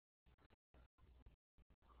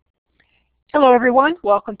Hello everyone,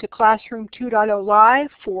 welcome to Classroom 2.0 Live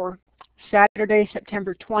for Saturday,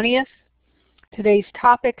 September 20th. Today's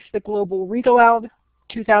topics, the Global Read Aloud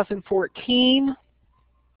 2014.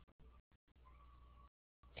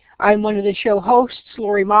 I'm one of the show hosts,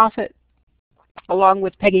 Lori Moffett, along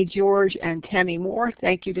with Peggy George and Tammy Moore.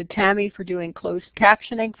 Thank you to Tammy for doing closed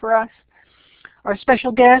captioning for us. Our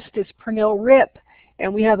special guest is Pernille Ripp,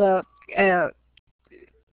 and we have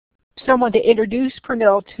someone to introduce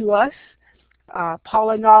Pernille to us.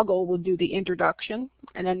 Paula Noggle will do the introduction,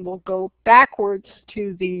 and then we'll go backwards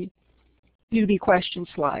to the newbie question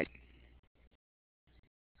slide.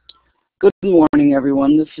 Good morning,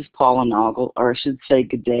 everyone. This is Paula Noggle, or I should say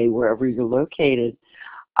good day wherever you're located.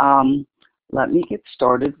 Let me get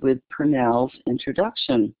started with Pernille's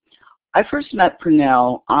introduction. I first met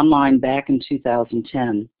Pernille online back in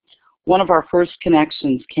 2010. One of our first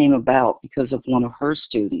connections came about because of one of her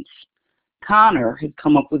students. Connor had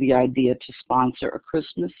come up with the idea to sponsor a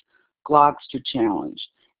Christmas Glogster challenge,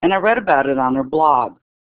 and I read about it on her blog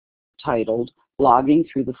titled Blogging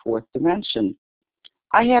Through the Fourth Dimension.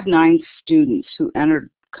 I had 9 students who entered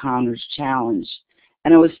Connor's challenge,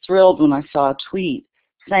 and I was thrilled when I saw a tweet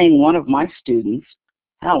saying one of my students,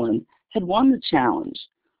 Helen, had won the challenge.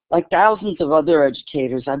 Like thousands of other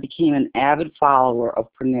educators, I became an avid follower of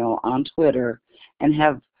Pernille on Twitter and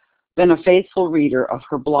have been a faithful reader of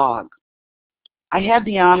her blog. I had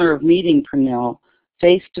the honor of meeting Pernille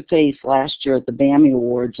face-to-face last year at the BAMI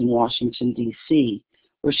Awards in Washington, D.C.,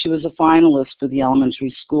 where she was a finalist for the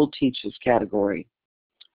elementary school teachers category.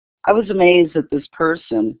 I was amazed that this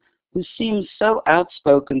person, who seems so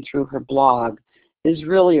outspoken through her blog, is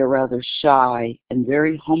really a rather shy and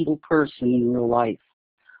very humble person in real life.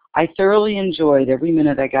 I thoroughly enjoyed every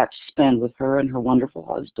minute I got to spend with her and her wonderful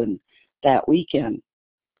husband that weekend.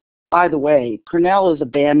 By the way, Pernille is a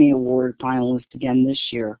BAMI Award finalist again this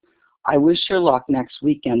year. I wish her luck next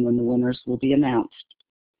weekend when the winners will be announced.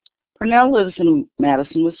 Pernille lives in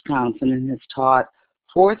Madison, Wisconsin, and has taught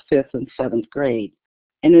 4th, 5th, and 7th grade,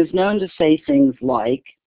 and is known to say things like,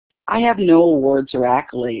 I have no awards or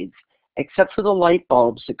accolades, except for the light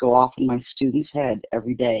bulbs that go off in my students' head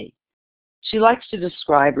every day. She likes to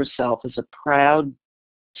describe herself as a proud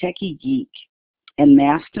techie geek and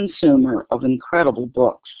mass consumer of incredible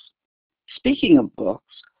books. Speaking of books,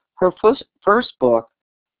 her first book,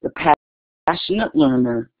 The Passionate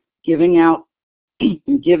Learner, giving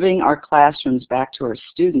our classrooms back to our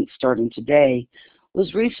students starting today,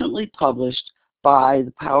 was recently published by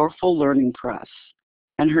the Powerful Learning Press.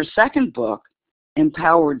 And her second book,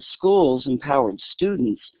 Empowered Schools, Empowered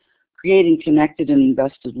Students, Creating Connected and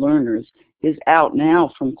Invested Learners, is out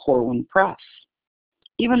now from Corwin Press.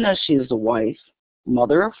 Even though she is a wife,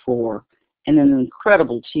 mother of 4, and an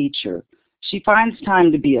incredible teacher, she finds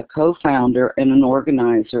time to be a co-founder and an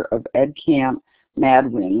organizer of Ed Camp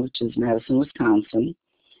Madwin, which is Madison, Wisconsin,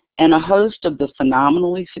 and a host of the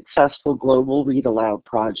phenomenally successful Global Read Aloud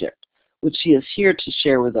Project, which she is here to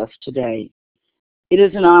share with us today. It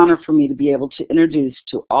is an honor for me to be able to introduce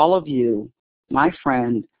to all of you, my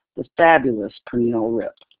friend, the fabulous Pernille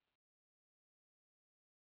Ripp.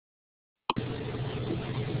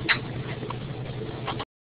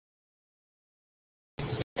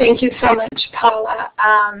 Thank you so much, Paula.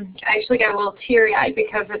 I actually got a little teary-eyed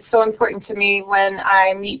because it's so important to me when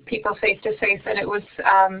I meet people face-to-face. And it was,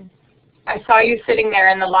 I saw you sitting there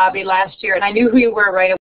in the lobby last year, and I knew who you were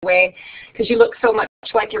right away because you look so much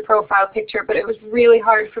like your profile picture, but it was really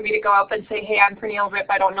hard for me to go up and say, hey, I'm Pernille Ripp,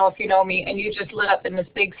 I don't know if you know me, and you just lit up in this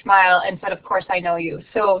big smile and said, of course I know you.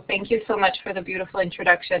 So thank you so much for the beautiful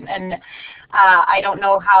introduction, and I don't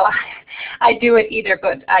know how I do it either,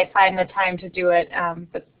 but I find the time to do it.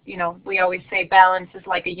 But you know, we always say balance is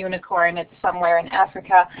like a unicorn, it's somewhere in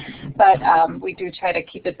Africa, but we do try to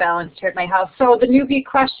keep it balanced here at my house. So the newbie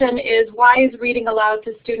question is, why is reading aloud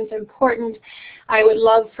to students important? I would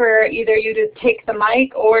love for either you to take the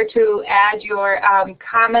mic or to add your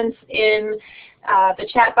comments in the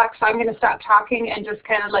chat box. So I'm going to stop talking and just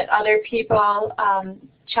kind of let other people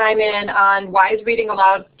chime in on why is reading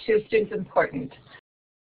aloud to students important.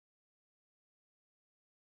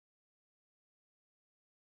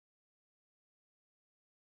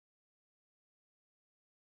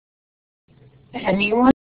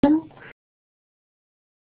 Anyone?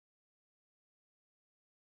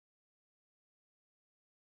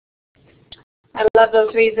 I love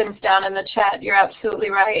those reasons down in the chat. You're absolutely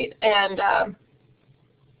right. And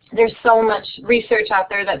there's so much research out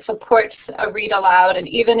there that supports a read aloud, and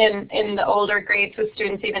even in the older grades with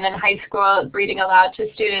students, even in high school, reading aloud to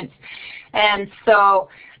students. And so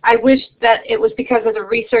I wish that it was because of the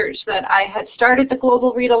research that I had started the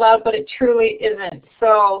Global Read Aloud, but it truly isn't.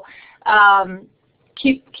 So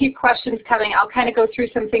Keep questions coming. I'll kind of go through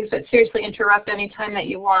some things, but seriously interrupt anytime that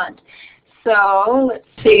you want. So let's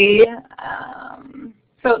see.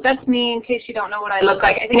 So that's me in case you don't know what I look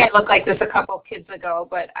like. I think I looked like this a couple of kids ago,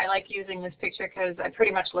 but I like using this picture because I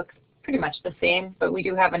pretty much look pretty much the same, but we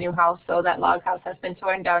do have a new house, so that log house has been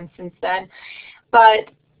torn down since then. But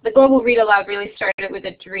the Global Read Aloud really started with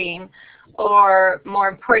a dream, or more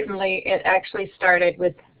importantly, it actually started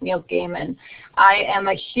with Neil Gaiman. I am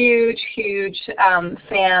a huge, huge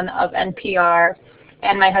fan of NPR,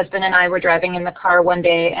 and my husband and I were driving in the car one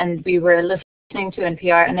day, and we were listening to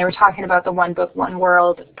NPR, and they were talking about the One Book, One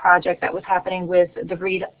World project that was happening with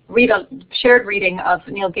the shared reading of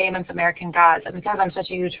Neil Gaiman's American Gods. And because I'm such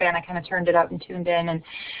a huge fan, I kind of turned it up and tuned in. And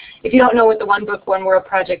if you don't know what the One Book, One World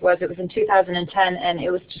project was, it was in 2010, and it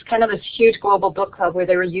was just kind of this huge global book club where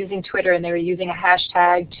they were using Twitter and they were using a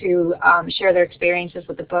hashtag to share their experiences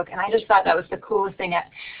with the book. And I just thought that was the coolest thing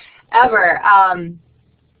ever.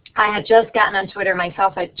 I had just gotten on Twitter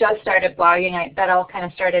myself. I just started blogging. That all kind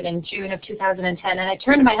of started in June of 2010. And I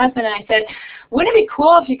turned to my husband and I said, wouldn't it be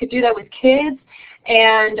cool if you could do that with kids?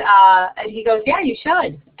 And he goes, yeah, you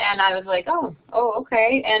should. And I was like, oh,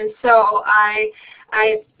 okay. And so I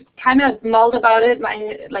kind of mulled about it.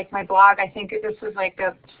 My blog, I think this was like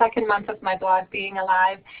the second month of my blog being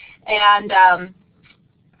alive. And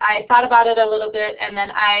I thought about it a little bit, and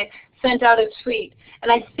then I sent out a tweet.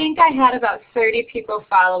 And I think I had about 30 people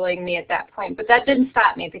following me at that point, but that didn't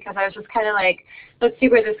stop me because I was just kind of like, let's see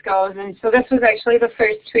where this goes. And so this was actually the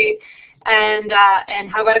first tweet. And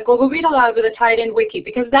how about a Global Read Aloud with a tied-in wiki?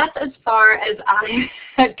 Because that's as far as I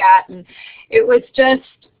had gotten. It was just,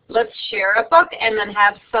 let's share a book and then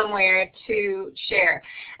have somewhere to share.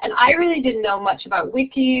 And I really didn't know much about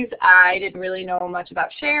wikis. I didn't really know much about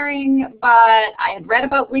sharing, but I had read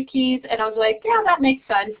about wikis, and I was like, yeah, that makes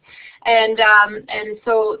sense. And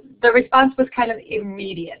so the response was kind of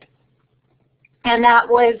immediate. And that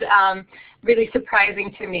was really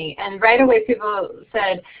surprising to me. And right away people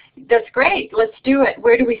said, that's great, let's do it.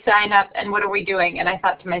 Where do we sign up and what are we doing? And I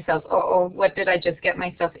thought to myself, what did I just get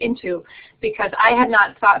myself into? Because I had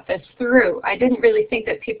not thought this through. I didn't really think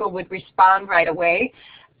that people would respond right away.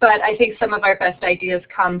 But I think some of our best ideas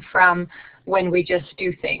come from when we just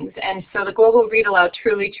do things. And so the Global Read Aloud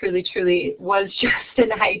truly, truly, truly was just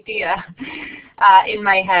an idea in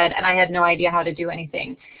my head, and I had no idea how to do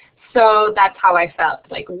anything. So that's how I felt.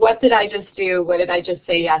 Like, what did I just do? What did I just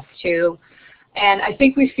say yes to? And I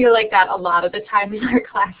think we feel like that a lot of the time in our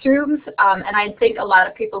classrooms. And I think a lot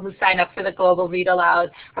of people who sign up for the Global Read Aloud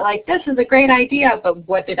are like, this is a great idea, but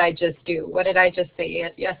what did I just do? What did I just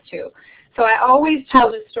say yes to? So I always tell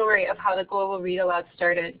the story of how the Global Read Aloud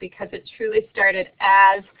started, because it truly started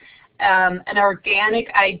as an organic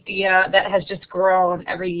idea that has just grown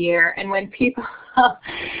every year. And when people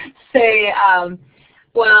say,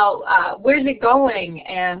 where's it going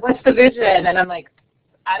and what's the vision? And I'm like,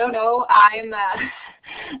 I don't know.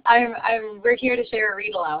 We're here to share a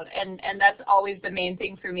read aloud, and that's always the main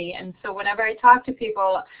thing for me. And so whenever I talk to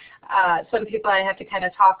people, some people I have to kind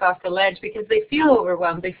of talk off the ledge because they feel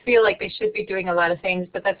overwhelmed. They feel like they should be doing a lot of things,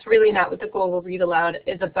 but that's really not what the Global Read Aloud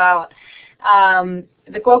is about.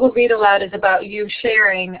 The Global Read Aloud is about you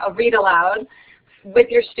sharing a read aloud with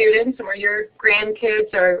your students or your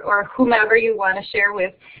grandkids or whomever you want to share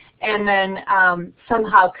with, and then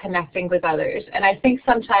somehow connecting with others. And I think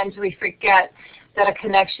sometimes we forget that a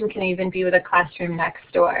connection can even be with a classroom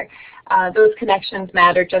next door. Those connections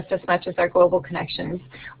matter just as much as our global connections.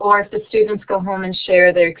 Or if the students go home and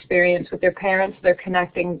share their experience with their parents, they're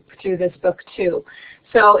connecting through this book too.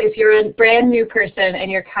 So if you're a brand new person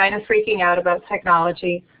and you're kind of freaking out about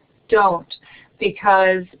technology, don't,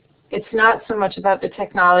 because it's not so much about the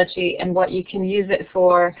technology and what you can use it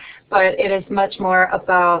for, but it is much more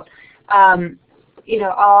about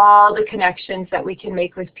all the connections that we can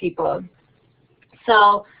make with people.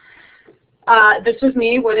 So this was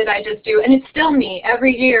me. What did I just do? And it's still me.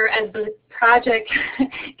 Every year as the project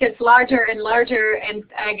gets larger and larger and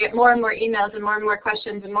I get more and more emails and more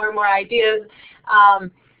questions and more ideas,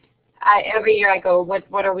 every year I go,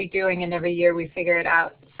 what are we doing? And every year we figure it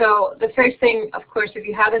out. So the first thing, of course, if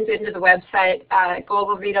you haven't been to the website,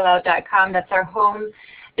 globalreadaloud.com, that's our home.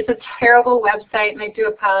 It's a terrible website, and I do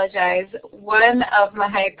apologize. One of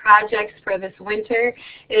my projects for this winter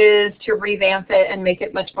is to revamp it and make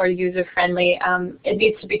it much more user-friendly. It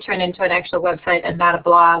needs to be turned into an actual website and not a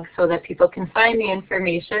blog so that people can find the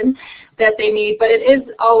information that they need. But it is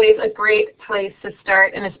always a great place to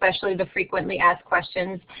start, and especially the frequently asked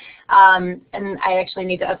questions. And I actually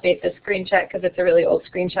need to update this screenshot because it's a really old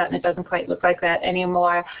screenshot and it doesn't quite look like that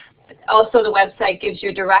anymore. Also, the website gives you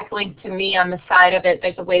a direct link to me on the side of it.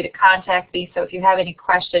 There's a way to contact me, so if you have any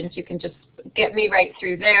questions, you can just get me right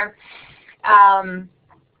through there.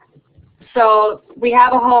 So we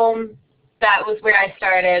have a home. That was where I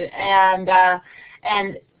started, and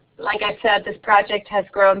like I said, this project has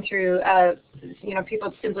grown through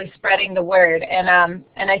people simply spreading the word, and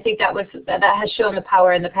I think that has shown the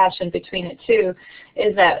power and the passion between it too.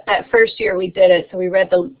 Is that first year we did it, so we read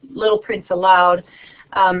the Little Prince aloud.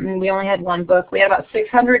 And we only had one book. We had about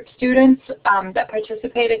 600 students that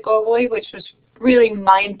participated globally, which was really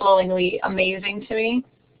mind-blowingly amazing to me.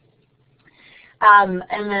 And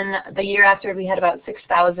then the year after, we had about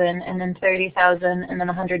 6,000, and then 30,000, and then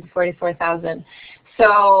 144,000.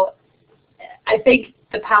 So I think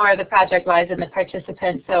the power of the project lies in the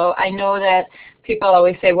participants. So I know that people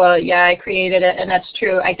always say, well, yeah, I created it, and that's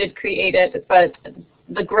true. I did create it, but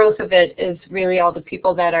the growth of it is really all the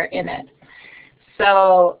people that are in it.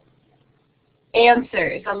 So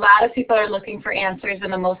answers. A lot of people are looking for answers,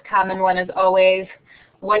 and the most common one is always,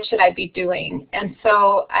 what should I be doing? And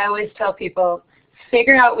so I always tell people,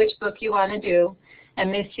 figure out which book you want to do.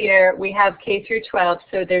 And this year we have K through 12,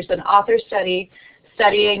 so there's an author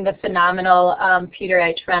studying the phenomenal Peter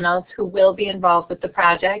H. Reynolds, who will be involved with the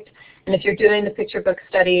project. And if you're doing the picture book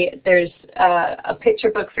study, there's a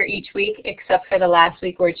picture book for each week, except for the last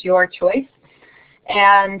week where it's your choice.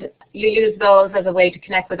 And you use those as a way to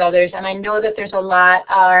connect with others. And I know that there's a lot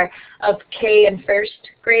of K and first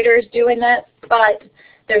graders doing that, but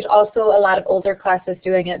there's also a lot of older classes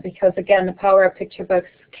doing it because, again, the power of picture books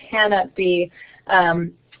cannot be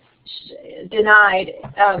denied,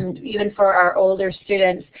 even for our older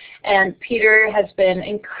students. And Peter has been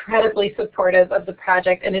incredibly supportive of the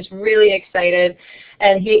project and is really excited.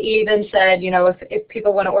 And he even said, if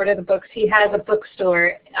people want to order the books, he has a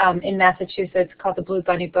bookstore in Massachusetts called the Blue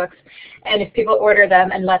Bunny Books. And if people order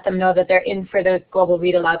them and let them know that they're in for the Global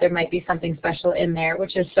Read Aloud, there might be something special in there,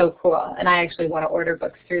 which is so cool. And I actually want to order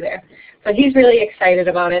books through there. So he's really excited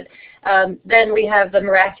about it. Then we have The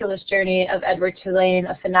Miraculous Journey of Edward Tulane,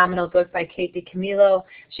 a phenomenal book by Kate DiCamillo.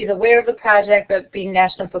 She's aware of the project, but being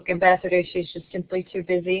National Book Ambassador, she's just simply too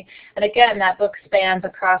busy. And again, that book spans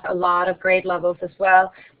across a lot of grade levels as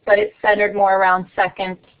well, but it's centered more around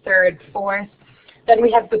second, third, fourth. Then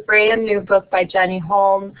we have the brand new book by Jenny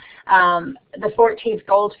Holm, The 14th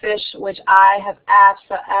Goldfish, which I have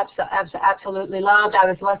absolutely loved. I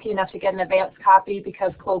was lucky enough to get an advance copy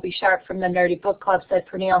because Colby Sharp from the Nerdy Book Club said,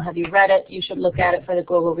 Pernille, have you read it? You should look at it for the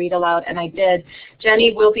Global Read Aloud, and I did.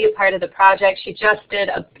 Jenny will be a part of the project. She just did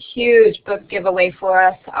a huge book giveaway for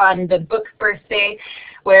us on the book birthday,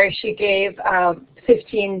 where she gave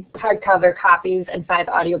 15 hardcover copies and 5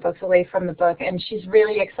 audiobooks away from the book, and she's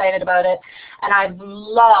really excited about it. And I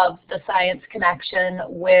love the science connection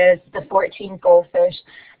with the 14 goldfish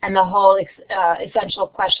and the whole essential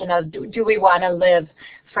question of do we want to live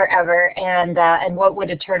forever, and what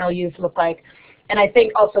would eternal youth look like. And I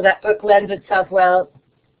think also that book lends itself well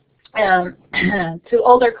to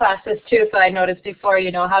older classes too. So I noticed before,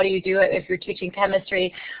 how do you do it if you're teaching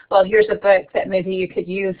chemistry? Well, here's a book that maybe you could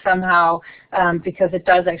use somehow because it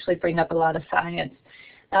does actually bring up a lot of science.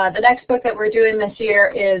 The next book that we're doing this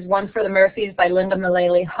year is One for the Murphys by Linda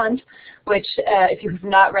Mullally Hunt, which if you've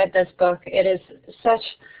not read this book, it is such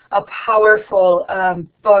a powerful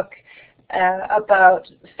book about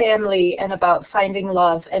family and about finding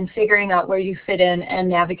love and figuring out where you fit in and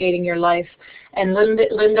navigating your life. And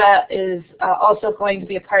Linda is also going to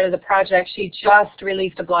be a part of the project. She just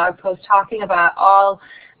released a blog post talking about all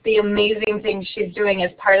the amazing things she's doing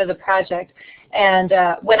as part of the project. And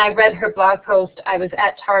when I read her blog post, I was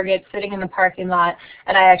at Target sitting in the parking lot,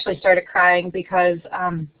 and I actually started crying because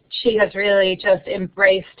she has really just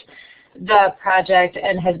embraced the project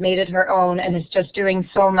and has made it her own and is just doing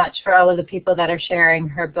so much for all of the people that are sharing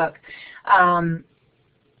her book.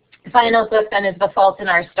 The final book then is The Fault in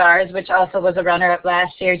Our Stars, which also was a runner-up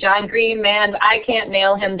last year. John Green, man, I can't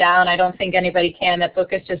nail him down. I don't think anybody can. That book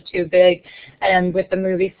is just too big, and with the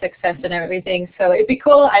movie success and everything. So it'd be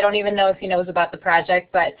cool. I don't even know if he knows about the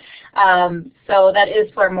project, but so that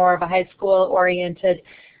is for more of a high school-oriented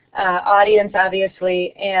audience,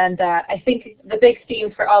 obviously. And I think the big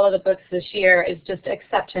theme for all of the books this year is just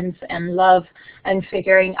acceptance and love and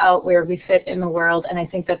figuring out where we fit in the world, and I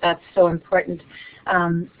think that that's so important.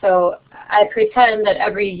 So I pretend that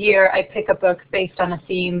every year I pick a book based on a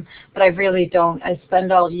theme, but I really don't. I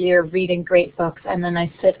spend all year reading great books, and then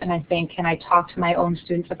I sit and I think, and I talk to my own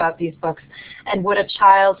students about these books. And would a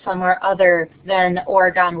child somewhere other than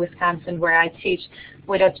Oregon, Wisconsin, where I teach,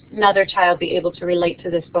 would another child be able to relate to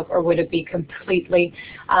this book, or would it be completely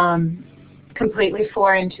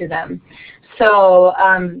foreign to them? So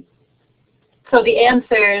So the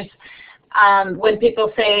answers, when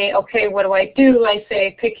people say, okay, what do? I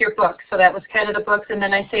say, pick your book. So that was kind of the books, and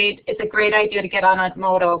then I say it's a great idea to get on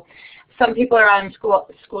Edmodo. Some people are on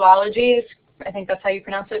Schoology, I think that's how you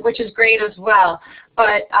pronounce it, which is great as well.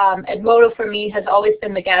 But Edmodo for me has always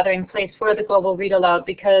been the gathering place for the Global Read Aloud,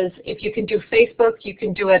 because if you can do Facebook, you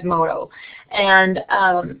can do Edmodo. And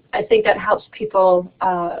I think that helps people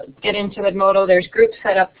get into Edmodo. There's groups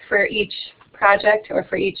set up for each project or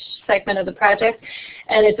for each segment of the project,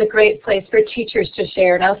 and it's a great place for teachers to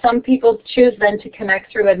share. Now some people choose then to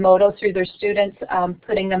connect through Edmodo through their students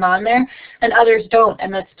putting them on there, and others don't,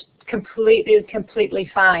 and that's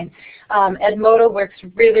completely fine. Edmodo works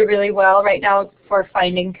really, really well right now for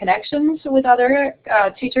finding connections with other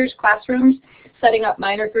teachers, classrooms, setting up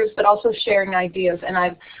minor groups, but also sharing ideas. And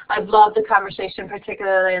I've loved the conversation,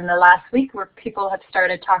 particularly in the last week, where people have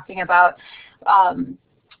started talking about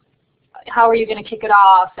how are you going to kick it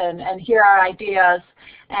off, and here are ideas.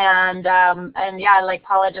 And yeah, like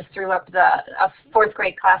Paula just threw up the fourth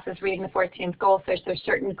grade classes reading the 14th goldfish. There's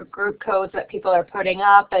certain group codes that people are putting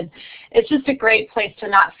up, and it's just a great place to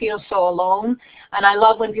not feel so alone. And I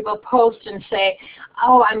love when people post and say,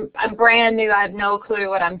 oh, I'm brand new, I have no clue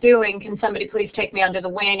what I'm doing, can somebody please take me under the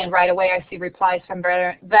wing? And right away I see replies from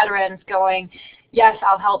veterans going, yes,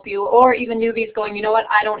 I'll help you, or even newbies going, you know what,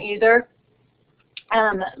 I don't either.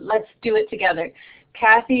 Let's do it together.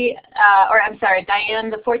 Kathy, Diane,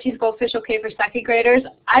 the 14th goldfish okay for second graders?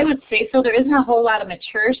 I would say so. There isn't a whole lot of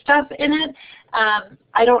mature stuff in it.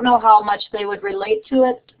 I don't know how much they would relate to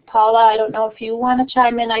it. Paula, I don't know if you want to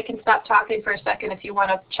chime in. I can stop talking for a second if you want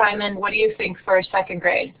to chime in. What do you think for second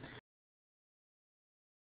grade?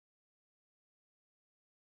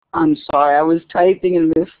 I'm sorry, I was typing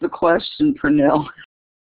and missed the question, Pernille.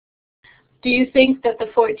 Do you think that the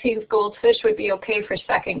 14th goldfish would be okay for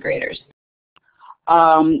second graders?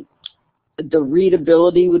 The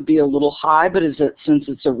readability would be a little high, but since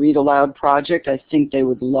it's a Read Aloud project, I think they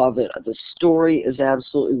would love it. The story is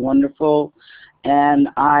absolutely wonderful, and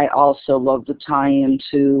I also love the tie-in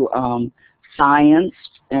to science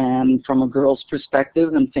and from a girl's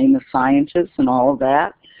perspective and famous scientists and all of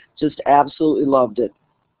that. Just absolutely loved it.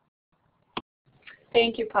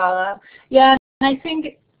 Thank you, Paula. Yeah, and I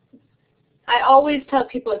think I always tell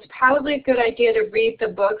people it's probably a good idea to read the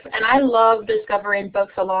books, and I love discovering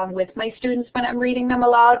books along with my students when I'm reading them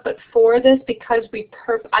aloud, but for this, because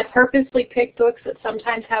I purposely pick books that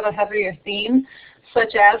sometimes have a heavier theme,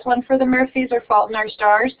 such as One for the Murphys or Fault in Our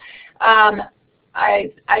Stars,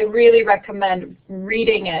 I really recommend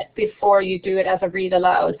reading it before you do it as a read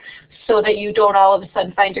aloud, so that you don't all of a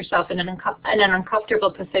sudden find yourself in an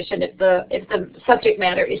uncomfortable position if the subject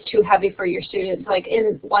matter is too heavy for your students. Like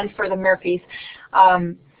in One for the Murphys,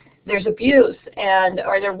 there's abuse,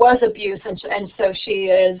 or there was abuse, and so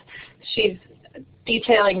she's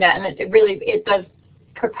detailing that, and it does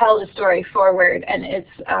propel the story forward, and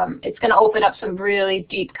it's going to open up some really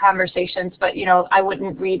deep conversations. But you know, I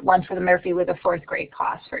wouldn't read One for the Murphy with a fourth grade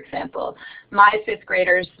class, for example. My fifth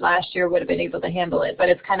graders last year would have been able to handle it, but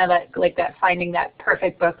it's kind of like that, finding that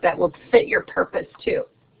perfect book that will fit your purpose too.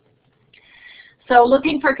 So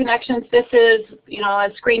looking for connections, this is, you know, a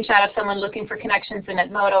screenshot of someone looking for connections in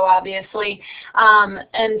Edmodo, obviously,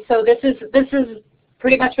 and so this is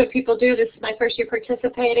pretty much what people do. This is my first year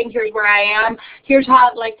participating. Here's where I am. Here's how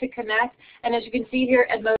I'd like to connect. And as you can see here,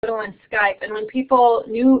 Edmodo and Skype. And when people,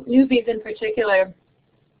 newbies in particular,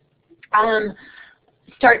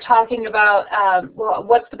 start talking about, well,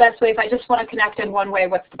 what's the best way, if I just want to connect in one way,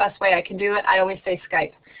 what's the best way I can do it, I always say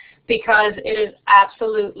Skype. Because it is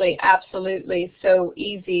absolutely, absolutely so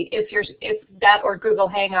easy. If that or Google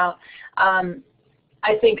Hangout,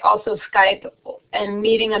 I think also Skype and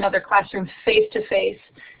meeting another classroom face-to-face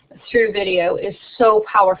through video is so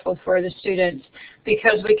powerful for the students,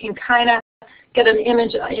 because we can kind of get an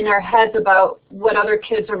image in our heads about what other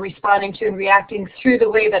kids are responding to and reacting through the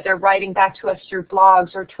way that they're writing back to us through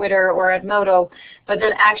blogs or Twitter or Edmodo, but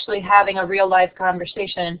then actually having a real-life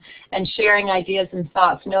conversation and sharing ideas and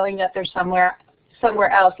thoughts, knowing that there's somewhere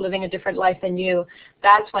else living a different life than you.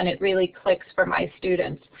 That's when it really clicks for my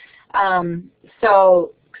students.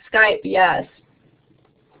 So Skype, yes,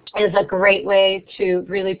 is a great way to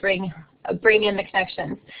really bring in the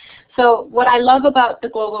connections. So what I love about the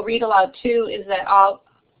Global Read Aloud too is that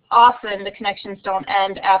often the connections don't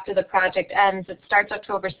end after the project ends. It starts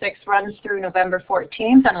October 6th, runs through November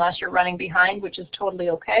 14th, unless you're running behind, which is totally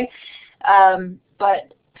okay.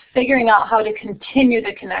 But figuring out how to continue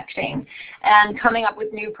the connecting and coming up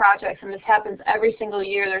with new projects. And this happens every single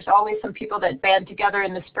year. There's always some people that band together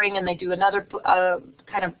in the spring and they do another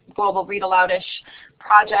kind of global read aloud-ish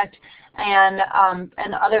project, and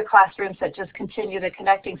other classrooms that just continue the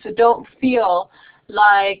connecting. So don't feel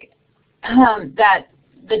like that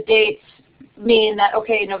the dates mean that,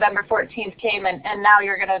 okay, November 14th came and now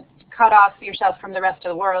you're going to cut off yourself from the rest of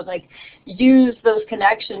the world. Like, use those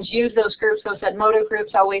connections, use those groups. Those Edmodo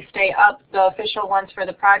groups always stay up, the official ones for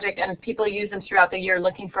the project, and people use them throughout the year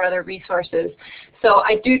looking for other resources. So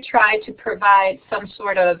I do try to provide some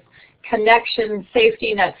sort of connection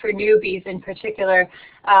safety net for newbies in particular,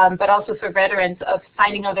 but also for veterans, of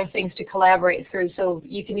finding other things to collaborate through. So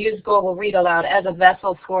you can use Global Read Aloud as a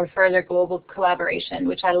vessel for further global collaboration,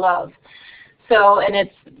 which I love. So, and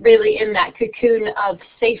it's really in that cocoon of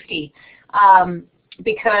safety,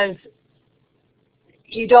 because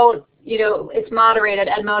you don't, it's moderated.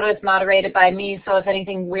 Edmodo is moderated by me, so if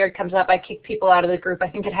anything weird comes up, I kick people out of the group. I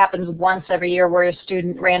think it happens once every year where a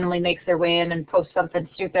student randomly makes their way in and posts something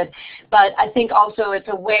stupid. But I think also it's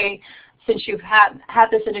a way, since you've had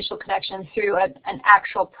this initial connection through an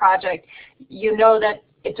actual project, you know that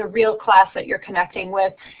it's a real class that you're connecting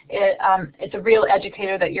with. It's a real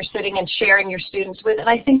educator that you're sitting and sharing your students with. And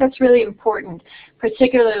I think that's really important,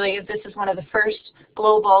 particularly if this is one of the first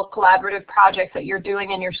global collaborative projects that you're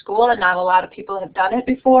doing in your school, and not a lot of people have done it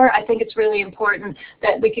before. I think it's really important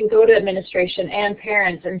that we can go to administration and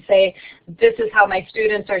parents and say, this is how my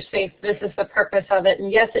students are safe, this is the purpose of it.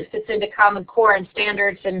 And yes, it fits into Common Core and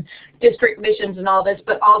standards and district missions and all this,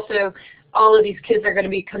 but also all of these kids are going to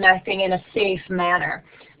be connecting in a safe manner.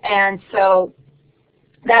 And so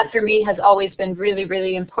that for me has always been really,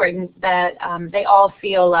 really important, that they all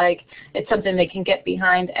feel like it's something they can get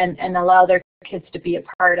behind and allow their kids to be a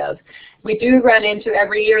part of. We do run into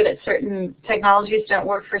every year that certain technologies don't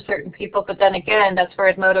work for certain people, but then again, that's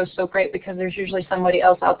where Edmodo is so great, because there's usually somebody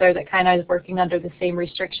else out there that kind of is working under the same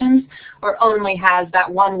restrictions or only has that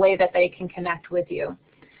one way that they can connect with you.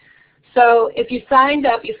 So if you signed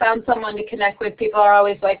up, you found someone to connect with, people are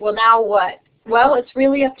always like, well, now what? Well, it's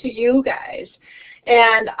really up to you guys.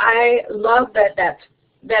 And I love that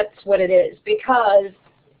that's what it is, because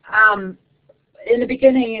in the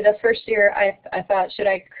beginning, the first year, I thought, should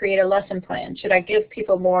I create a lesson plan? Should I give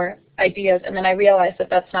people more ideas? And then I realized that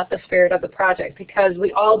that's not the spirit of the project, because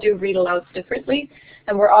we all do read alouds differently,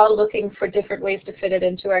 and we're all looking for different ways to fit it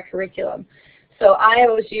into our curriculum. So I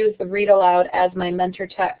always use the read aloud as my mentor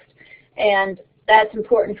text. And that's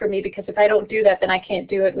important for me, because if I don't do that, then I can't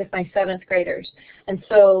do it with my 7th graders. And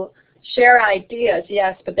so share ideas,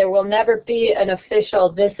 yes, but there will never be an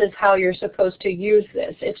official, this is how you're supposed to use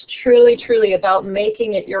this. It's truly, truly about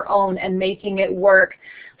making it your own and making it work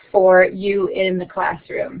for you in the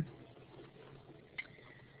classroom.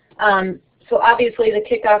 So obviously the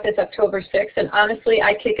kickoff is October 6th, and honestly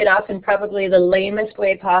I kick it off in probably the lamest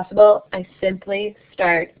way possible. I simply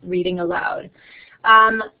start reading aloud.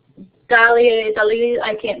 Dalila,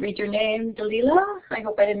 I can't read your name. Dalila? I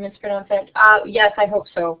hope I didn't mispronounce it. Yes, I hope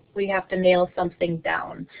so. We have to nail something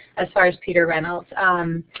down as far as Peter Reynolds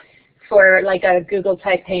for like a Google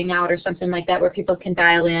type hangout or something like that where people can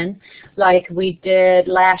dial in, like we did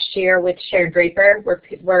last year with Sharon Draper,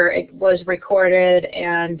 where it was recorded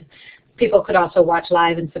and people could also watch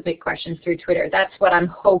live and submit questions through Twitter. That's what I'm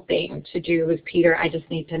hoping to do with Peter. I just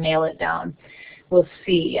need to nail it down. We'll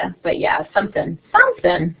see. But yeah, something.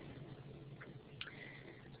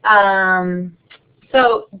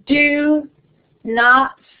 So do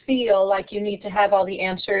not feel like you need to have all the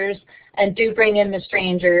answers, and do bring in the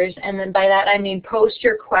strangers. And then by that I mean post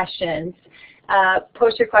your questions.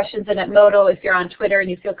 Post your questions in Edmodo. If you're on Twitter and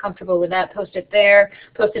you feel comfortable with that, post it there.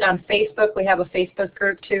 Post it on Facebook. We have a Facebook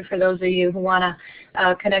group too for those of you who want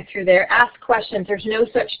to connect through there. Ask questions. There's no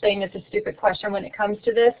such thing as a stupid question when it comes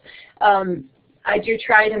to this. I do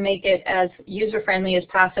try to make it as user-friendly as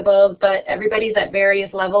possible, but everybody's at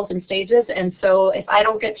various levels and stages, and so if I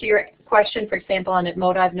don't get to your question, for example, on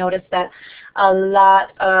Edmodo, I've noticed that a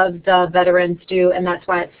lot of the veterans do, and that's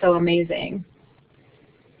why it's so amazing.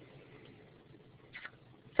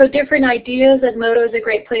 So different ideas, Edmodo is a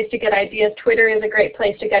great place to get ideas. Twitter is a great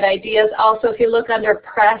place to get ideas. Also, if you look under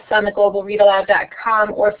press on the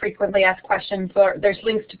globalreadaloud.com or frequently asked questions, there's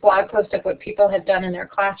links to blog posts of what people have done in their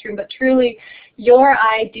classroom. But truly, your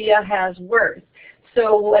idea has worth.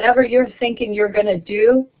 So whatever you're thinking you're going to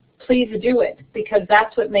do, please do it, because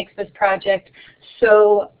that's what makes this project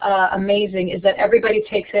so amazing, is that everybody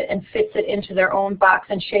takes it and fits it into their own box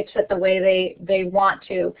and shapes it the way they want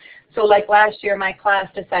to. So like last year, my class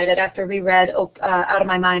decided, after we read Out of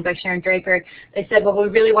My Mind by Sharon Draper, they said, well, we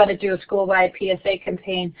really want to do a school-wide PSA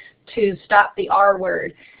campaign to stop the R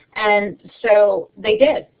word. And so they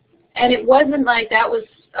did. And it wasn't like that was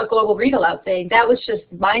a global read aloud thing. That was just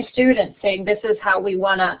my students saying, this is how we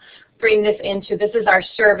want to bring this into, this is our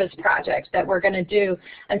service project that we're going to do.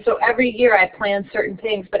 And so every year I plan certain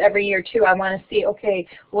things, but every year too I want to see, okay,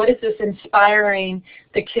 what is this inspiring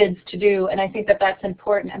the kids to do? And I think that that's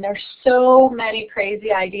important. And there's so many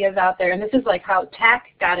crazy ideas out there. And this is like how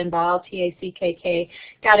TACK got involved, T-A-C-K-K,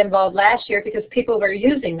 got involved last year because people were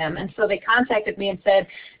using them. And so they contacted me and said,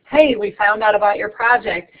 hey, we found out about your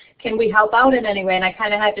project. Can we help out in any way? And I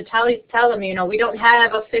kind of had to tell them, you know, we don't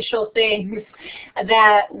have official things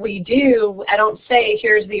that we do. I don't say,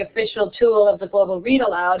 here's the official tool of the Global Read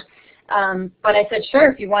Aloud. But I said,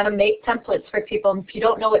 sure, if you want to make templates for people. And if you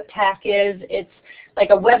don't know what TACK is, it's like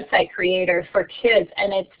a website creator for kids.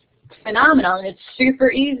 And it's phenomenal, and it's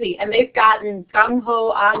super easy. And they've gotten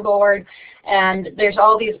gung-ho on board. And there's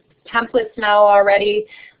all these templates now already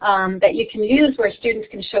that you can use where students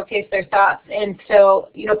can showcase their thoughts. And so,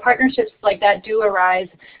 you know, partnerships like that do arise.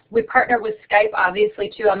 We partner with Skype, obviously,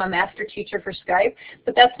 too. I'm a master teacher for Skype,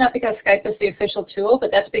 but that's not because Skype is the official tool,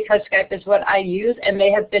 but that's because Skype is what I use, and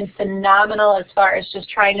they have been phenomenal as far as just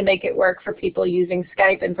trying to make it work for people using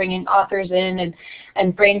Skype and bringing authors in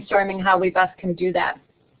and brainstorming how we best can do that.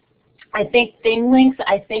 I think thing links,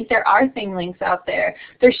 I think there are thing links out there.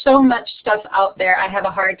 There's so much stuff out there, I have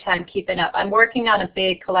a hard time keeping up. I'm working on a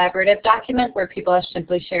big collaborative document where people are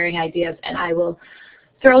simply sharing ideas, and I will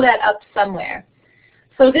throw that up somewhere.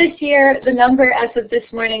 So this year, the number as of this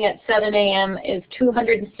morning at 7 a.m. is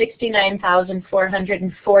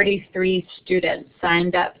 269,443 students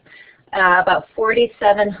signed up, about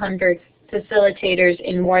 4,700 facilitators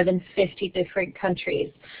in more than 50 different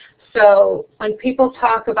countries. So when people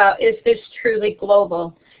talk about, is this truly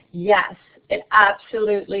global? Yes, it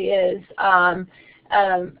absolutely is.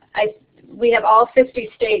 We have all 50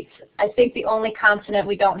 states. I think the only continent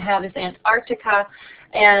we don't have is Antarctica.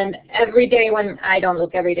 And every day when, I don't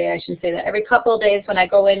look every day, I shouldn't say that, every couple of days when I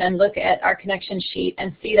go in and look at our connection sheet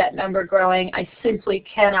and see that number growing, I simply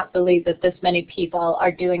cannot believe that this many people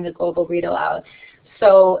are doing the Global Read Aloud.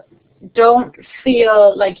 So don't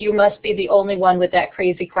feel like you must be the only one with that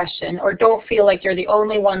crazy question, or don't feel like you're the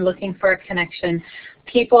only one looking for a connection.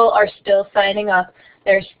 People are still signing up.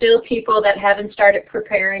 There's still people that haven't started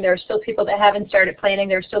preparing. There are still people that haven't started planning.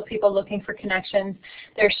 There are still people looking for connections.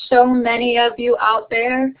 There's so many of you out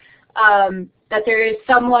there that there is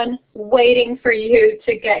someone waiting for you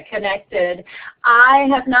to get connected. I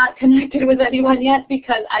have not connected with anyone yet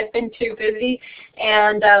because I've been too busy,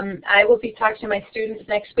 and I will be talking to my students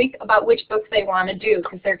next week about which books they want to do,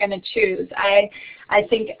 because they're going to choose. I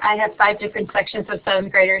think I have 5 different sections of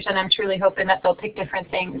 7th graders, and I'm truly hoping that they'll pick different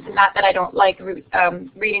things. Not that I don't like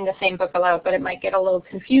reading the same book aloud, but it might get a little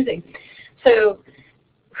confusing. So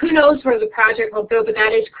who knows where the project will go, but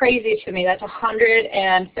that is crazy to me. That's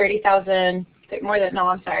 130,000 more than, no,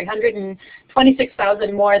 I'm sorry,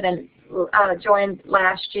 126,000 more than joined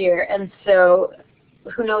last year. And so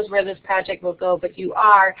who knows where this project will go, but you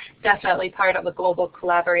are definitely part of a global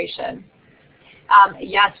collaboration.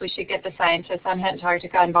 Yes, we should get the scientists on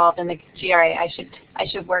Antarctica involved in the GRA. I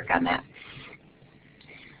should work on that.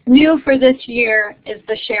 New for this year is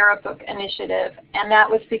the Share a Book initiative, and that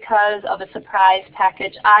was because of a surprise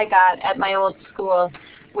package I got at my old school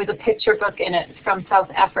with a picture book in it from South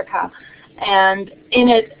Africa. And in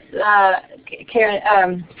it,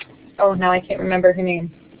 Karen, oh, now I can't remember her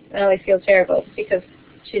name. I always feel terrible because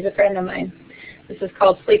she's a friend of mine. This is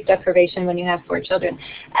called Sleep Deprivation When You Have 4 Children.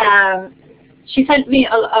 She sent me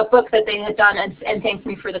a book that they had done and thanked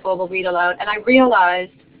me for the Global Read Aloud. And I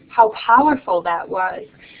realized how powerful that was,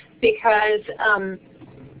 because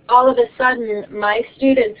all of a sudden my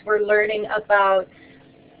students were learning about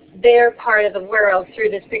their part of the world through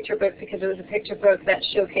this picture book, because it was a picture book that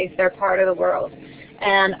showcased their part of the world.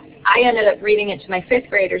 And I ended up reading it to my 5th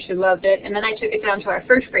graders who loved it, and then I took it down to our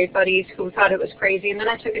 1st grade buddies who thought it was crazy, and then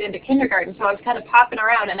I took it into kindergarten. So I was kind of popping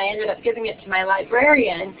around, and I ended up giving it to my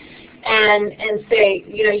librarian and say,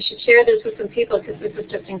 you know, you should share this with some people because this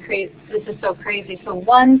is just this is so crazy. So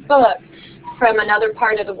one book from another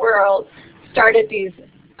part of the world started these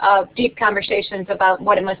deep conversations about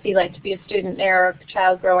what it must be like to be a student there or a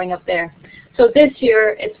child growing up there. So this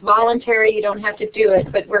year, it's voluntary, you don't have to do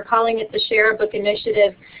it, but we're calling it the Share a Book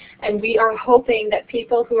Initiative, and we are hoping that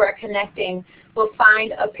people who are connecting will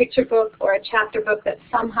find a picture book or a chapter book that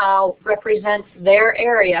somehow represents their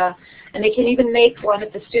area, and they can even make one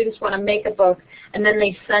if the students want to make a book, and then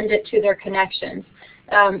they send it to their connections.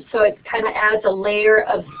 So it kind of adds a layer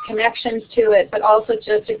of connections to it, but also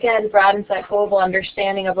just, again, broadens that global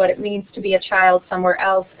understanding of what it means to be a child somewhere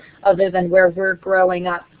else other than where we're growing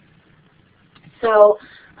up. So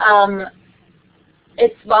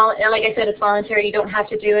it's like I said, it's voluntary. You don't have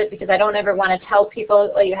to do it, because I don't ever want to tell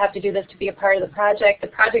people, oh, you have to do this to be a part of the project. The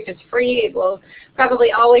project is free. It will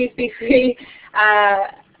probably always be free.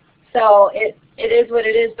 So it is what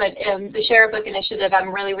it is, but the Share a Book initiative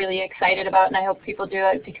I'm really, really excited about, and I hope people do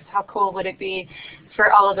it, because how cool would it be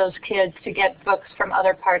for all of those kids to get books from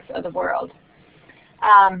other parts of the world.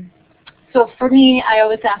 So for me, I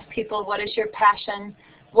always ask people, what is your passion?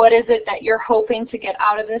 What is it that you're hoping to get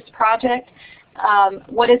out of this project?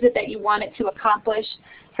 What is it that you want it to accomplish?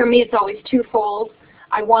 For me, it's always twofold.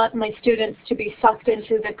 I want my students to be sucked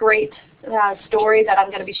into the great story that I'm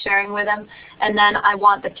going to be sharing with them, and then I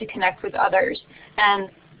want them to connect with others. And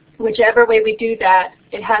whichever way we do that,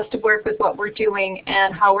 it has to work with what we're doing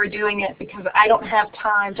and how we're doing it, because I don't have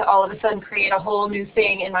time to all of a sudden create a whole new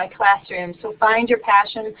thing in my classroom. So find your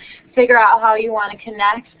passion, figure out how you want to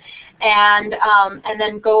connect, and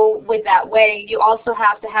then go with that way. You also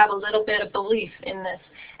have to have a little bit of belief in this.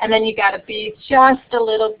 And then you got to be just a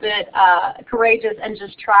little bit courageous and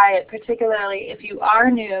just try it, particularly if you are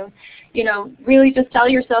new. You know, really just tell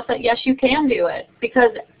yourself that yes, you can do it, because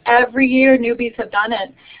every year newbies have done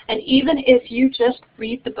it. And even if you just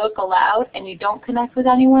read the book aloud and you don't connect with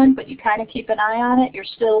anyone, but you kind of keep an eye on it, you're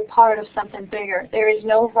still part of something bigger. There is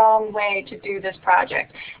no wrong way to do this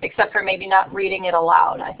project, except for maybe not reading it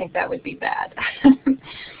aloud. I think that would be bad.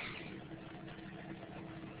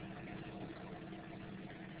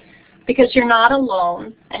 Because you're not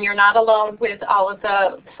alone, and you're not alone with all of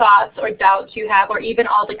the thoughts or doubts you have, or even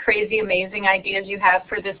all the crazy, amazing ideas you have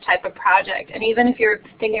for this type of project. And even if you're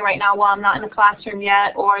thinking right now, well, I'm not in a classroom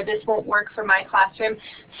yet, or this won't work for my classroom,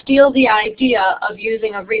 steal the idea of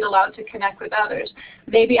using a Read Aloud to connect with others.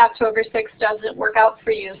 Maybe October 6th doesn't work out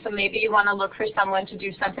for you, so maybe you want to look for someone to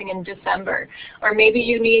do something in December. Or maybe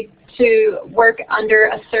you need to work under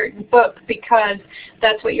a certain book because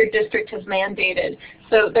that's what your district has mandated.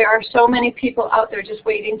 So there are so many people out there just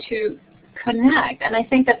waiting to connect, and I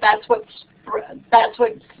think that that's what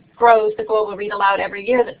grows the Global Read Aloud every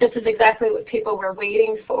year, that this is exactly what people were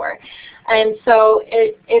waiting for. And so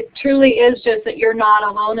it truly is just that you're not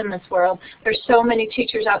alone in this world. There's so many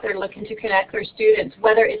teachers out there looking to connect their students,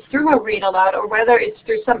 whether it's through a Read Aloud or whether it's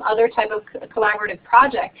through some other type of collaborative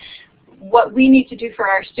project. What we need to do for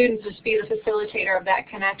our students is be the facilitator of that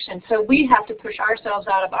connection. So we have to push ourselves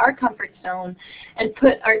out of our comfort zone and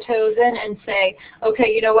put our toes in and say,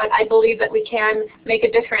 okay, you know what, I believe that we can make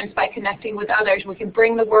a difference by connecting with others. We can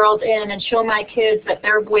bring the world in and show my kids that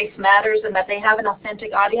their voice matters and that they have an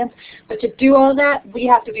authentic audience. But to do all that, we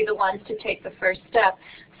have to be the ones to take the first step.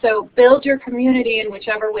 So build your community in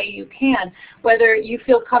whichever way you can, whether you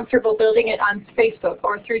feel comfortable building it on Facebook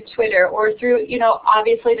or through Twitter or through, you know,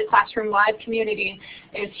 obviously the Classroom Live community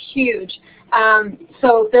is huge.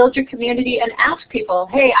 So build your community and ask people,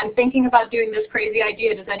 hey, I'm thinking about doing this crazy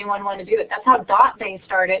idea. Does anyone want to do it? That's how Dot Day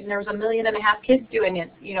started, and there was 1.5 million kids doing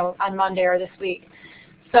it, you know, on Monday or this week.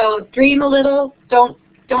 So dream a little.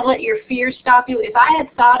 Don't let your fears stop you. If I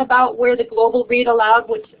had thought about where the Global Read Aloud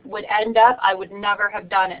would end up, I would never have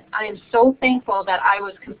done it. I am so thankful that I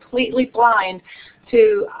was completely blind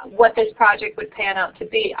to what this project would pan out to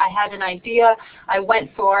be. I had an idea, I went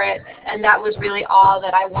for it, and that was really all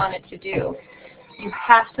that I wanted to do. You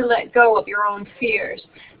have to let go of your own fears,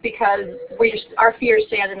 because our fears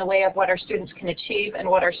stand in the way of what our students can achieve and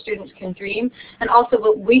what our students can dream, and also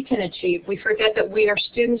what we can achieve. We forget that we are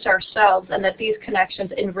students ourselves and that these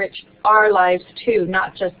connections enrich our lives too,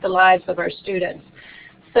 not just the lives of our students.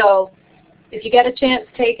 So if you get a chance,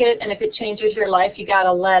 take it, and if it changes your life, you got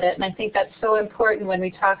to let it. And I think that's so important when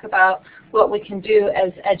we talk about what we can do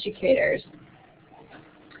as educators.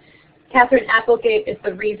 Catherine Applegate is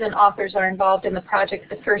the reason authors are involved in the project.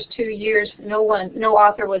 The first 2 years, no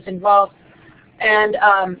author was involved. And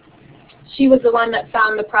she was the one that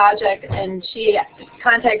found the project, and she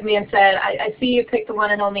contacted me and said, I see you picked the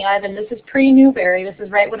one and only Ivan. This is pre-Newberry. This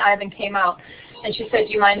is right when Ivan came out. And she said,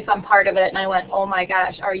 do you mind if I'm part of it? And I went, oh my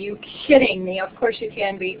gosh, are you kidding me? Of course you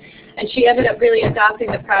can be. And she ended up really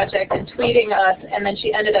adopting the project and tweeting us, and then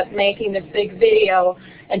she ended up making this big video,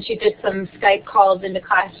 and she did some Skype calls into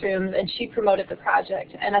classrooms, and she promoted the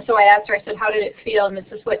project. And so I asked her, I said, how did it feel? And this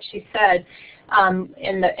is what she said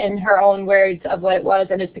in her own words of what it was.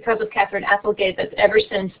 And it's because of Catherine Applegate that ever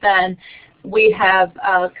since then, we have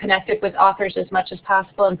connected with authors as much as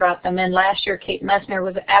possible and brought them in. Last year, Kate Messner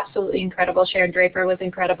was absolutely incredible. Sharon Draper was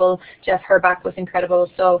incredible. Jeff Herbach was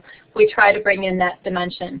incredible. So we try to bring in that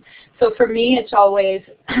dimension. So for me, it's always,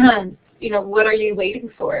 you know, what are you waiting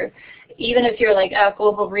for? Even if you're like, oh,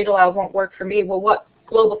 Global Read Aloud won't work for me, well, what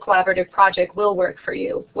global collaborative project will work for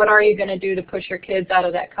you? What are you going to do to push your kids out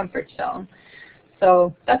of that comfort zone?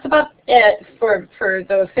 So that's about it for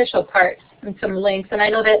the official part, and some links. And I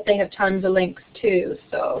know that they have tons of links too,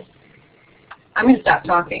 so I'm going to stop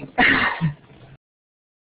talking.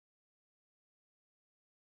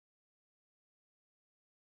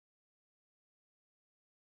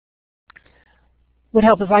 Would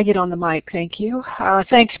help if I get on the mic, thank you.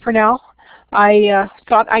 Thanks, Pernille. I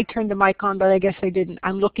thought I turned the mic on, but I guess I didn't.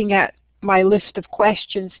 I'm looking at my list of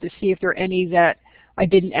questions to see if there are any that I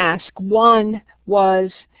didn't ask. One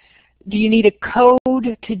was, do you need a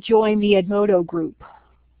code to join the Edmodo group?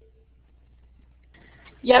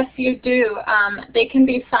 Yes, you do. They can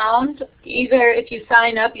be found either if you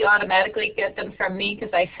sign up, you automatically get them from me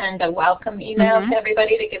because I send a welcome email to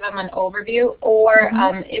everybody to give them an overview. Or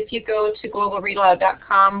if you go to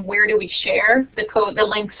globalreadaloud.com, where do we share? The code, the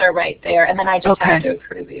links are right there, and then I just have to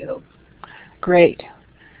approve you. Great.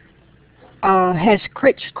 Has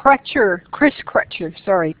Chris Crutcher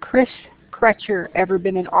ever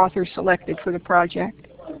been an author selected for the project?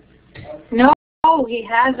 No. Oh, he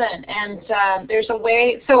hasn't, and there's a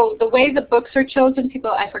way, so the way the books are chosen,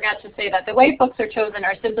 I forgot to say that, the way books are chosen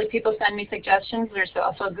are simply people send me suggestions. There's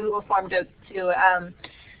also a Google form to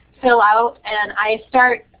fill out, and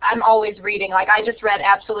I'm always reading. Like I just read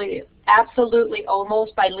Absolutely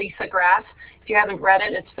Almost by Lisa Graff. If you haven't read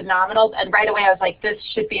it, it's phenomenal. And right away I was like, this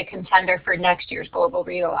should be a contender for next year's Global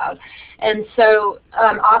Read Aloud. And so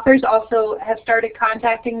authors also have started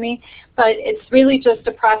contacting me, but it's really just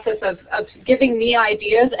a process of giving me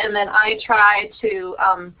ideas, and then I try to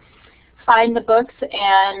find the books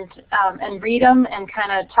and read them and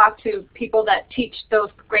kind of talk to people that teach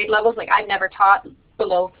those grade levels. Like I've never taught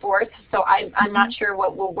below 4th, so I'm not sure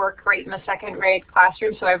what will work great in the 2nd grade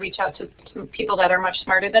classroom, so I reach out to people that are much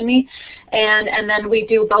smarter than me, and then we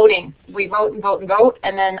do voting. We vote and vote and vote,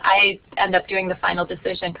 and then I end up doing the final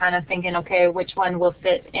decision, kind of thinking, okay, which one will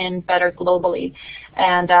fit in better globally,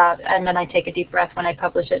 and then I take a deep breath when I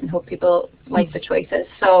publish it and hope people like the choices.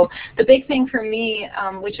 So the big thing for me,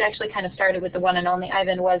 which actually kind of started with the one and only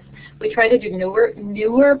Ivan, was we try to do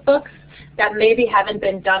newer books that maybe haven't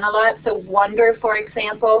been done a lot. So Wonder, for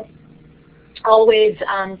example, always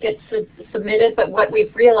gets submitted, but what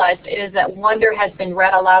we've realized is that Wonder has been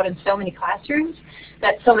read aloud in so many classrooms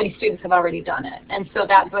that so many students have already done it. And so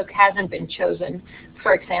that book hasn't been chosen,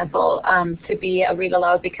 for example, to be a read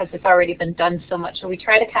aloud because it's already been done so much. So we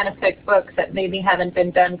try to kind of pick books that maybe haven't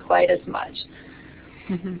been done quite as much.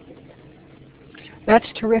 That's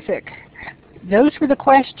terrific. Those were the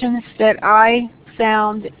questions that I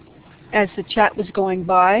found as the chat was going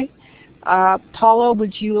by. Paula,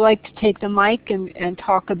 would you like to take the mic and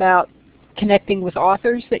talk about connecting with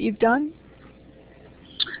authors that you've done?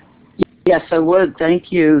 Yes, I would.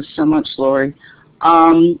 Thank you so much, Lori.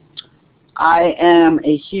 I am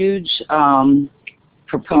a huge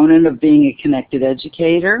proponent of being a connected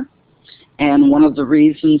educator, and one of the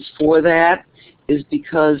reasons for that is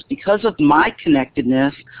because of my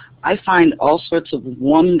connectedness, I find all sorts of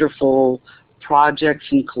wonderful projects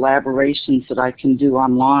and collaborations that I can do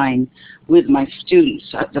online with my students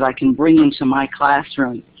that I can bring into my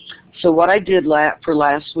classroom. So what I did for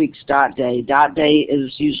last week's Dot Day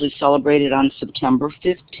is usually celebrated on September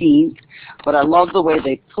 15th, but I love the way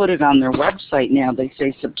they put it on their website now. They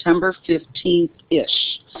say September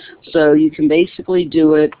 15th-ish. So you can basically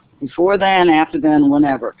do it before then, after then,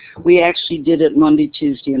 whenever. We actually did it Monday,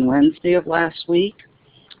 Tuesday, and Wednesday of last week.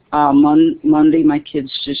 Monday, my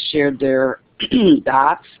kids just shared their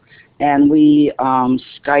dots, and we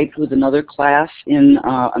Skyped with another class in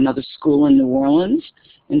another school in New Orleans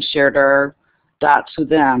and shared our dots with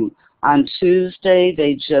them. On Tuesday,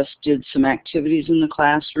 they just did some activities in the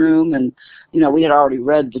classroom, and we had already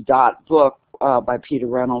read the Dot book by Peter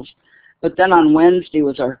Reynolds. But then on Wednesday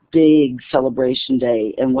was our big celebration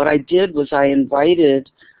day, and what I did was I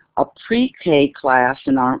invited a pre-K class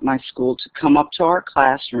in my school to come up to our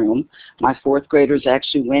classroom. My 4th graders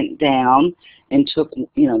actually went down and took,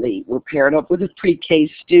 they were paired up with a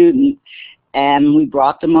pre-K student, and we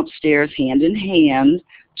brought them upstairs hand in hand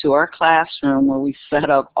to our classroom where we set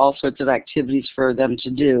up all sorts of activities for them to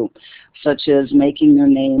do, such as making their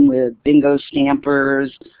name with bingo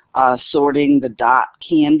stampers, sorting the Dot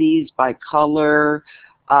candies by color,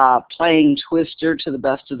 playing Twister to the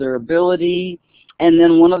best of their ability, And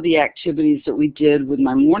then one of the activities that we did with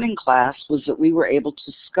my morning class was that we were able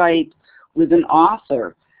to Skype with an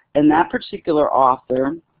author. And that particular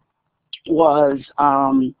author was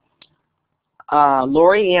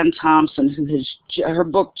Lori Ann Thompson, her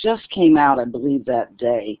book just came out, I believe, that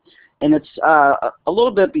day. And it's a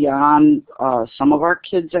little bit beyond some of our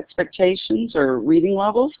kids' expectations or reading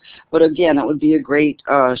levels. But again, it would be a great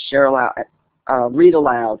read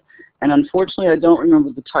aloud. And unfortunately, I don't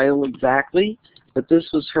remember the title exactly, but this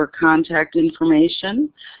was her contact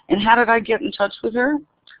information. And how did I get in touch with her?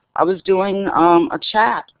 I was doing a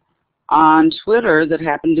chat on Twitter that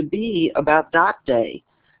happened to be about Dot Day.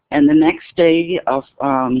 And the next day,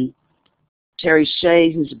 Terry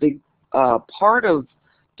Shea, who's a big part of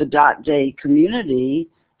the Dot Day community,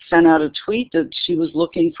 sent out a tweet that she was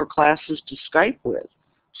looking for classes to Skype with.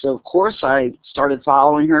 So of course I started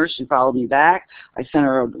following her. She followed me back. I sent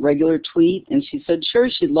her a regular tweet, and she said sure,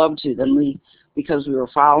 she'd love to. Then because we were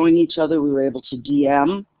following each other, we were able to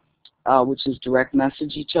DM, which is direct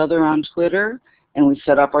message each other on Twitter, and we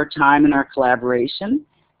set up our time and our collaboration.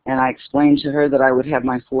 And I explained to her that I would have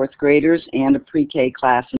my 4th graders and a pre-K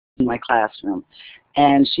class in my classroom.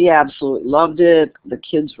 And she absolutely loved it. The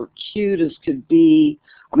kids were cute as could be.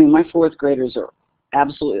 I mean, my 4th graders are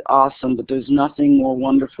absolutely awesome, but there's nothing more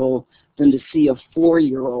wonderful than to see a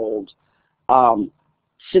 4-year-old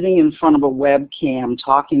sitting in front of a webcam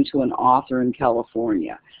talking to an author in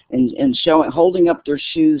California and holding up their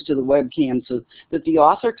shoes to the webcam so that the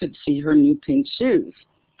author could see her new pink shoes.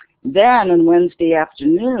 Then on Wednesday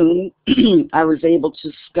afternoon, I was able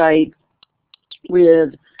to Skype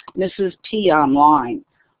with Mrs. P online.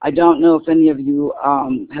 I don't know if any of you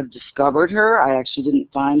have discovered her. I actually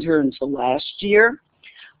didn't find her until last year.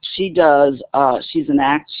 She's the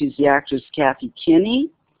actress Kathy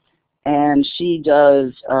Kinney, and she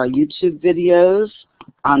does YouTube videos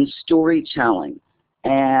on storytelling.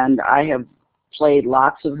 And I have played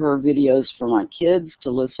lots of her videos for my kids to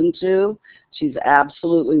listen to. She's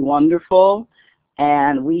absolutely wonderful.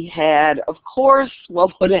 And we had, of course,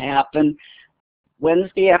 what would have happened?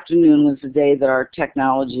 Wednesday afternoon was the day that our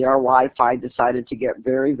technology, our Wi-Fi, decided to get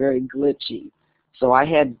very, very glitchy. So I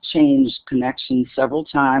had changed connections several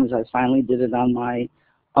times. I finally did it on my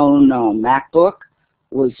own MacBook.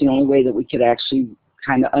 It was the only way that we could actually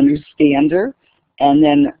kind of understand her. And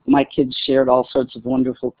then my kids shared all sorts of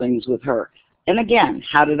wonderful things with her. And again,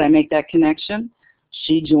 how did I make that connection?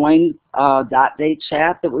 She joined Dot Day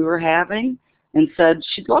chat that we were having and said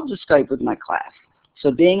she'd love to Skype with my class.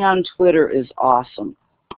 So being on Twitter is awesome.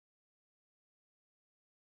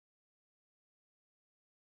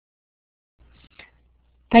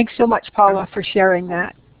 Thanks so much, Paula, for sharing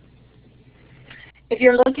that. If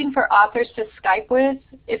you're looking for authors to Skype with,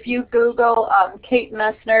 if you Google Kate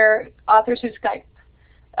Messner, authors who Skype,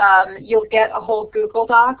 you'll get a whole Google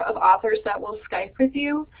Doc of authors that will Skype with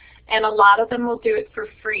you, and a lot of them will do it for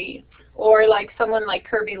free. Or like someone like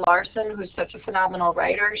Kirby Larson, who's such a phenomenal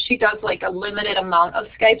writer, she does like a limited amount of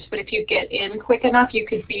Skypes, but if you get in quick enough, you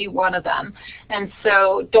could be one of them. And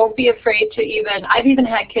so don't be afraid to I've even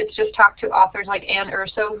had kids just talk to authors like Anne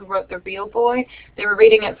Urso, who wrote The Real Boy. They were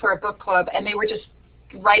reading it for a book club, and they were just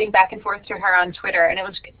writing back and forth to her on Twitter, and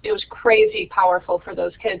it was crazy powerful for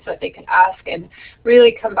those kids that they could ask and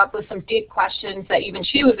really come up with some deep questions that even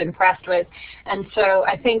she was impressed with. And so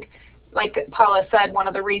I think, like Paula said, one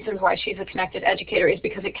of the reasons why she's a connected educator is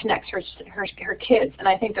because it connects her kids. And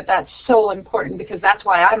I think that that's so important, because that's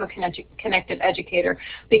why I'm a connected educator,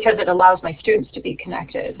 because it allows my students to be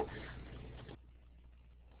connected.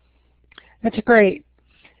 That's great.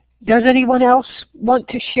 Does anyone else want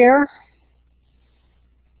to share?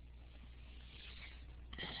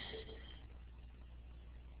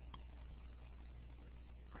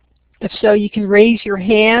 If so, you can raise your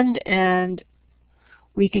hand and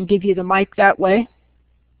we can give you the mic that way.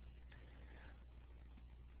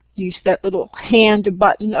 Use that little hand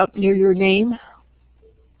button up near your name.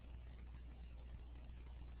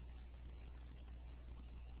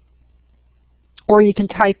 Or you can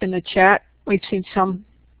type in the chat. We've seen some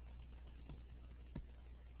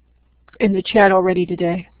in the chat already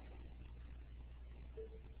today.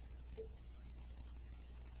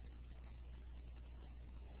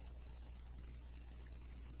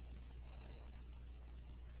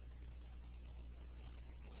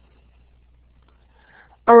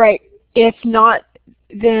 All right, if not,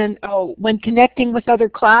 then when connecting with other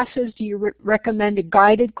classes, do you recommend a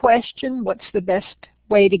guided question? What's the best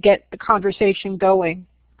way to get the conversation going?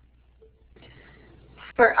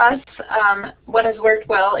 For us, what has worked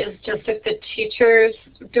well is just if the teachers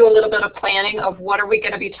do a little bit of planning of what are we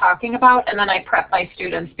going to be talking about, and then I prep my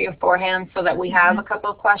students beforehand so that we have a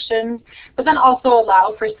couple of questions, but then also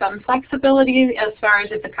allow for some flexibility as far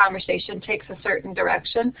as if the conversation takes a certain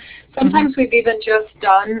direction. Sometimes we've even just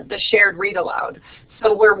done the shared read aloud.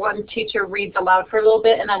 So where one teacher reads aloud for a little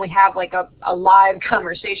bit and then we have like a live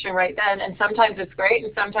conversation right then, and sometimes it's great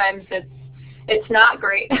and sometimes it's not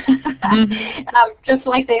great, just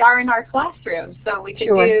like they are in our classroom. So we can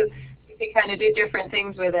kind of do different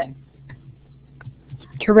things with it.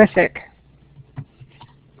 Terrific.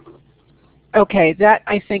 Okay, that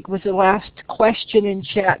I think was the last question in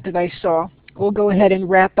chat that I saw. We'll go ahead and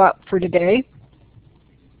wrap up for today.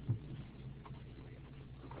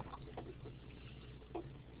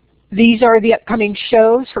 These are the upcoming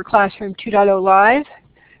shows for Classroom 2.0 Live.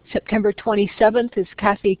 September 27th is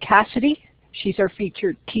Kathy Cassidy. She's our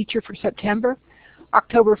featured teacher for September.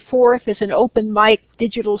 October 4th is an open mic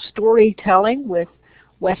digital storytelling with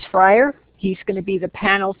Wes Fryer. He's going to be the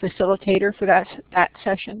panel facilitator for that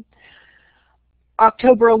session.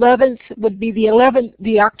 October 11th would be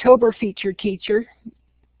the October featured teacher,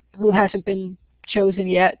 who hasn't been chosen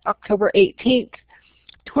yet. October 18th,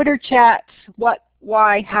 Twitter chats, what,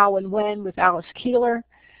 why, how, and when with Alice Keeler.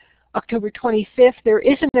 October 25th, there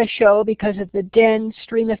isn't a show because of the DEN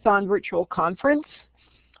Streamathon virtual conference.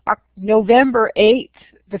 November 8th,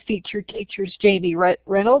 the featured teachers Jamie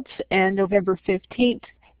Reynolds, and November 15th,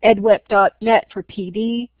 edwep.net for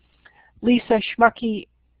PD, Lisa Schmucky,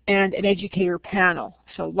 and an educator panel.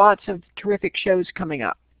 So lots of terrific shows coming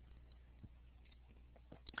up.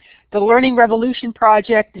 The Learning Revolution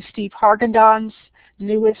Project is Steve Hargendon's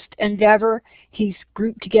newest endeavor. He's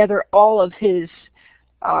grouped together all of his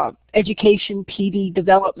education PD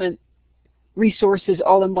development resources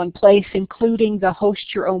all in one place, including the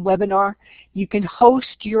Host Your Own webinar. You can host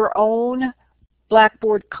your own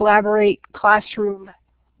Blackboard Collaborate Classroom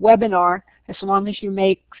webinar as long as you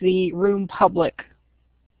make the room public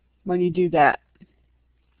when you do that.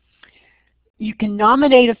 You can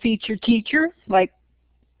nominate a featured teacher, like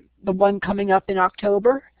the one coming up in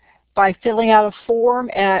October, by filling out a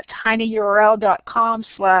form at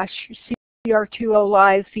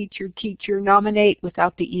tinyurl.com/CR20Live featured teacher nominate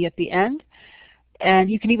without the E at the end.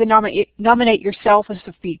 And you can even nominate yourself as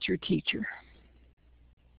the featured teacher.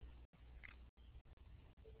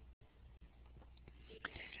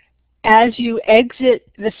 As you exit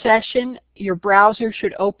the session, your browser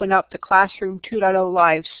should open up the Classroom 2.0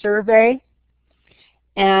 Live survey.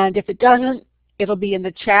 And if it doesn't, it'll be in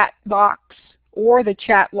the chat box or the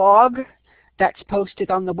chat log that's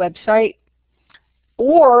posted on the website.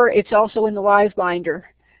 Or it's also in the Live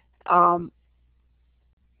Binder.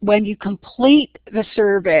 When you complete the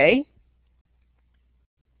survey,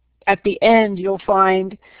 at the end you'll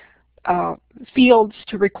find fields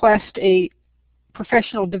to request a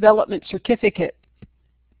professional development certificate.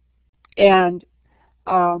 And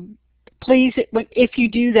please, if you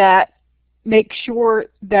do that, make sure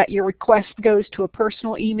that your request goes to a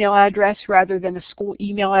personal email address rather than a school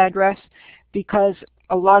email address, because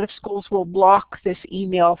a lot of schools will block this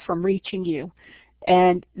email from reaching you.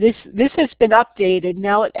 And this has been updated.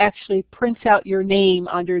 Now it actually prints out your name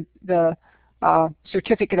under the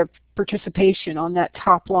certificate of participation on that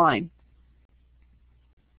top line.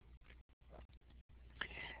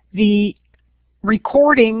 The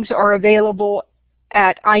recordings are available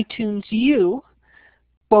at iTunes U,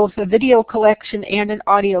 both a video collection and an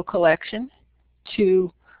audio collection,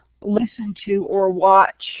 to listen to or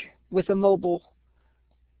watch with a mobile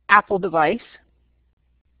Apple device.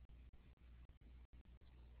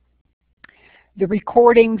 The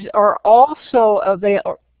recordings are also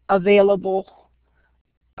available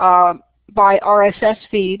by RSS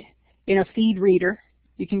feed in a feed reader.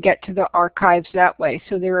 You can get to the archives that way.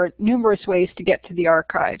 So there are numerous ways to get to the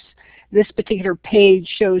archives. This particular page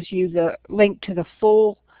shows you the link to the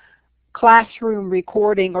full classroom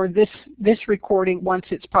recording, or this recording once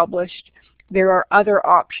it's published. There are other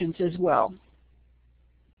options as well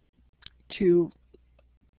to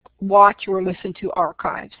watch or listen to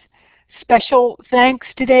archives. Special thanks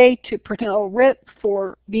today to Pernille Ripp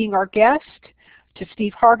for being our guest, to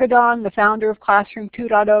Steve Hargendon, the founder of Classroom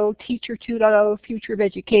 2.0, Teacher 2.0, Future of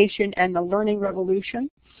Education, and the Learning Revolution,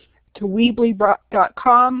 to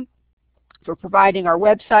Weebly.com for providing our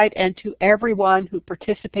website, and to everyone who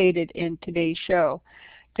participated in today's show.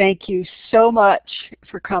 Thank you so much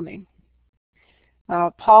for coming.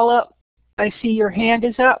 Paula, I see your hand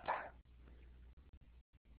is up.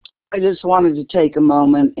 I just wanted to take a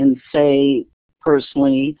moment and say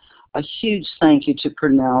personally a huge thank you to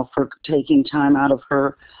Pernille for taking time out of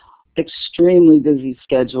her extremely busy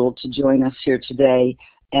schedule to join us here today,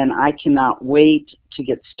 and I cannot wait to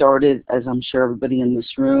get started, as I'm sure everybody in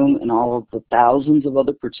this room and all of the thousands of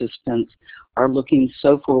other participants are looking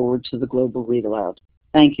so forward to the Global Read Aloud.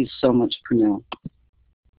 Thank you so much, Pernille.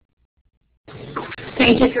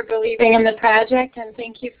 Thank you for believing in the project, and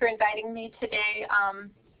thank you for inviting me today.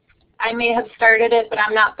 I may have started it, but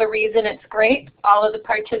I'm not the reason it's great. All of the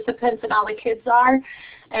participants and all the kids are.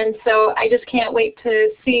 And so I just can't wait to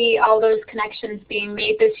see all those connections being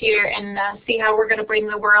made this year and see how we're going to bring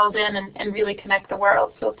the world in and really connect the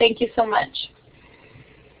world. So thank you so much.